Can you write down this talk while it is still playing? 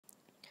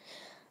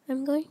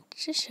I'm going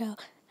to show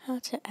how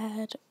to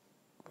add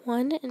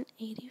 1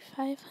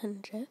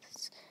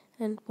 85/100ths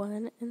and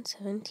 1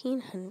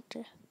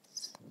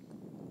 17/100ths.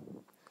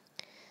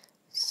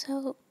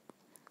 So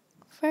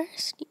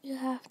first you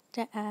have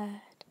to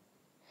add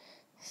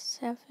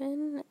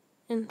 7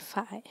 and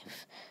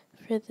 5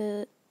 for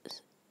the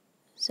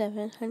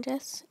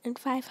 7/100ths and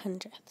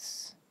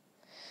 5/100ths.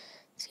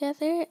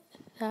 Together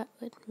that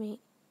would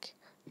make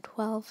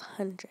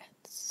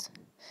 12/100ths.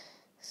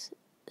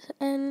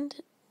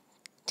 And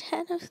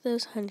 10 of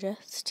those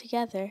hundredths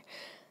together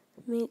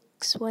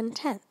makes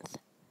 1/10.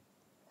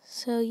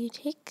 So you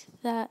take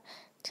that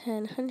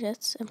 10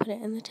 hundredths and put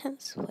it in the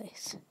tenths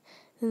place.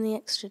 Then the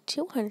extra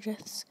 2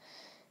 hundredths,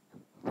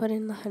 put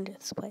in the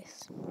hundredths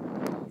place.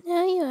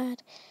 Now you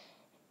add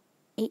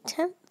 8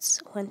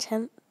 tenths,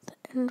 1/10,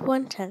 and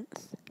 1/10.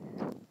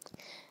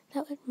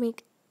 That would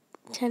make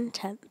 10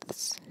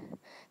 tenths.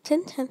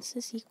 10 tenths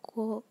is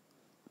equal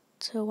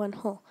to 1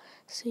 whole.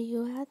 So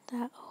you add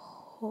that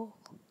whole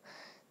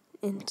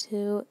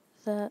into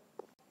the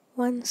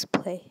ones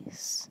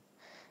place,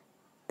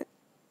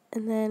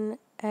 and then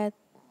add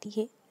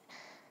the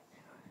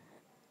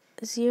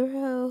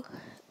 0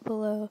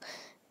 below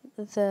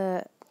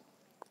the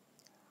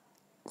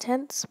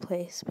tenths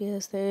place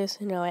because there is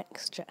no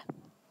extra.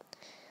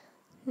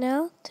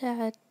 Now to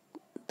add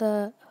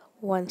the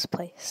ones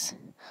place.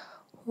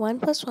 1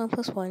 plus 1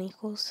 plus 1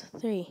 equals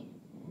 3.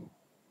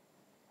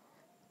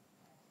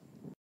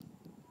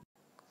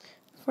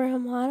 For a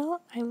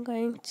model, I'm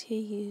going to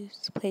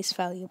use place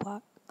value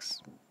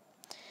blocks.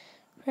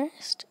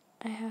 First,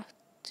 I have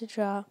to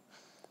draw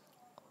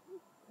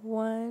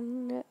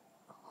 1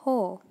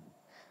 whole,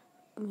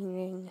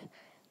 meaning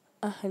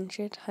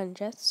 100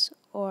 hundredths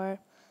or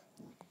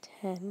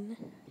 10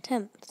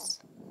 tenths.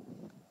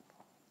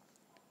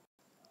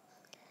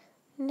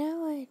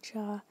 Now I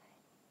draw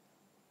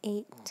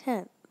 8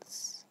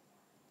 tenths.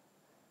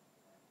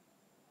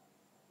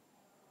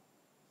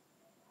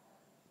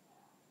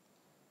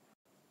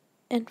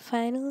 And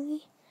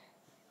finally,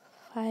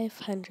 5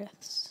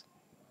 hundredths.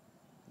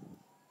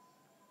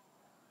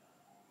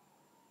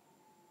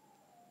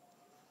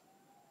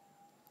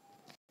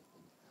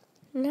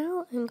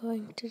 Now I'm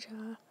going to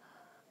draw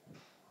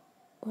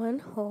 1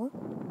 whole,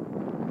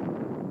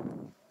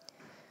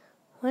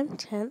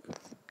 1/10,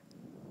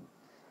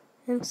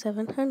 and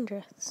 7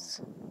 hundredths.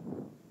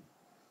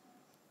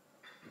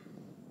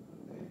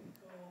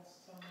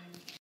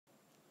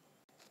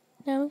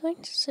 Now I'm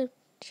going to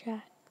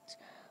subtract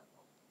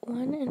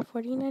 1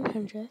 49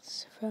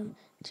 hundredths from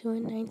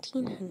 2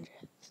 19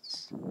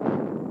 hundredths.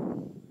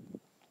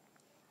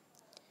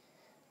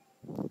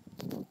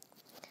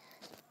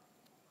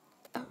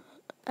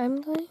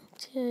 I'm going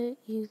to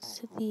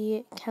use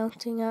the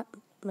counting up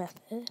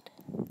method.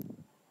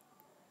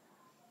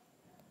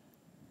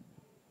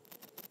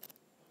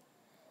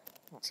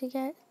 To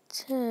get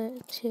to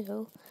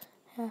 2,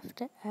 I have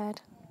to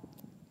add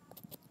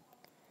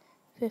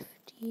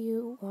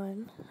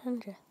 51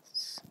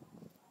 hundredths.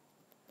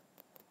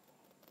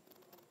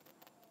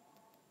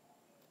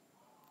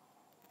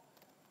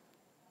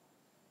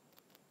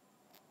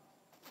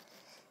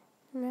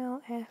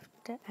 Now I have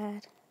to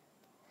add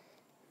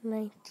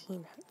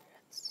 19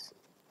 hundredths.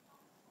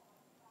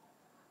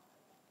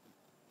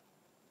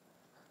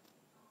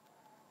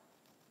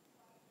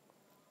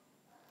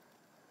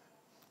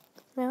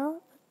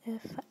 Now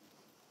if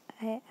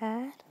I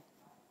add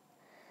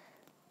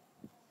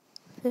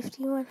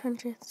 51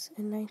 hundredths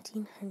and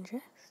 19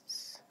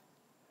 hundredths,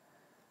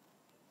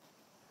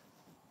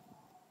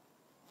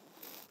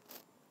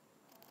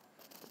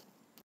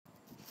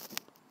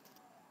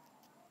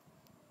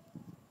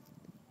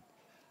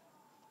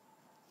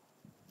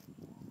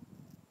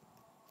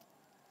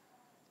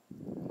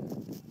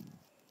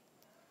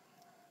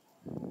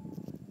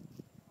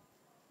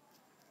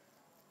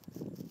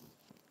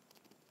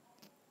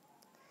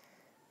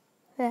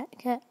 that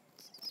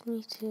gets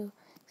me to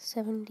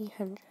 70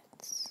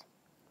 hundredths.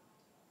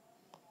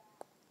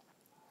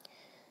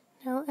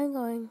 Now I'm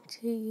going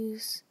to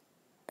use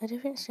a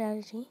different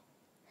strategy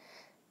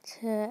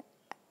to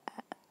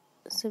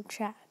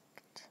subtract.